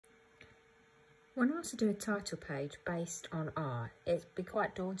When asked to do a title page based on art, it'd be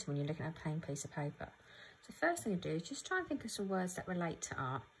quite daunting when you're looking at a plain piece of paper. So the first thing to do is just try and think of some words that relate to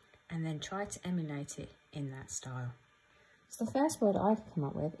art and then try to emulate it in that style. So the first word I've come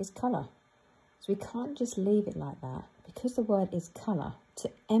up with is colour. So we can't just leave it like that. Because the word is colour,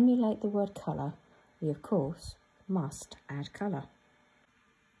 to emulate the word colour, we of course must add colour.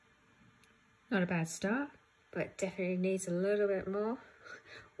 Not a bad start, but definitely needs a little bit more,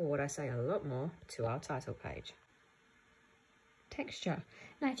 or would I say a lot more, to our title page. Texture.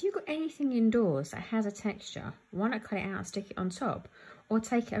 Now if you've got anything indoors that has a texture, why not cut it out and stick it on top? Or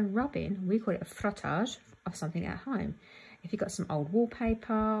take a rub-in, we call it a frottage, of something at home. If you've got some old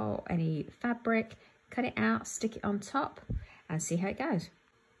wallpaper or any fabric, cut it out, stick it on top and see how it goes.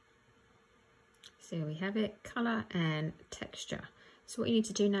 So we have it, colour and texture. So what you need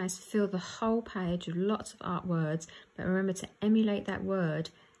to do now is fill the whole page with lots of art words, but remember to emulate that word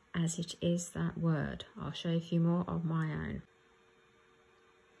as it is that word. I'll show you a few more of my own.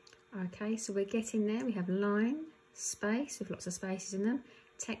 Okay, so we're getting there. We have line, space with lots of spaces in them,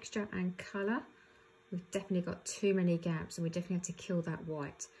 texture and colour. We've definitely got too many gaps and we definitely have to kill that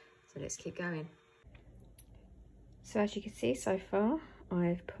white. So let's keep going. So as you can see so far,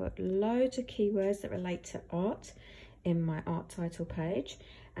 I've put loads of keywords that relate to art in my art title page,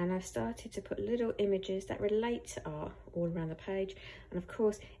 and I've started to put little images that relate to art all around the page. And of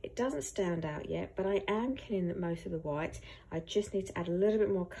course it doesn't stand out yet, but I am killing most of the white. I just need to add a little bit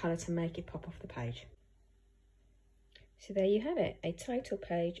more colour to make it pop off the page. So there you have it, a title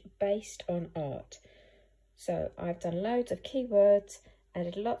page based on art. So I've done loads of keywords,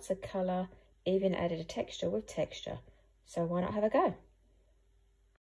 added lots of colour, even added a texture with texture. So why not have a go?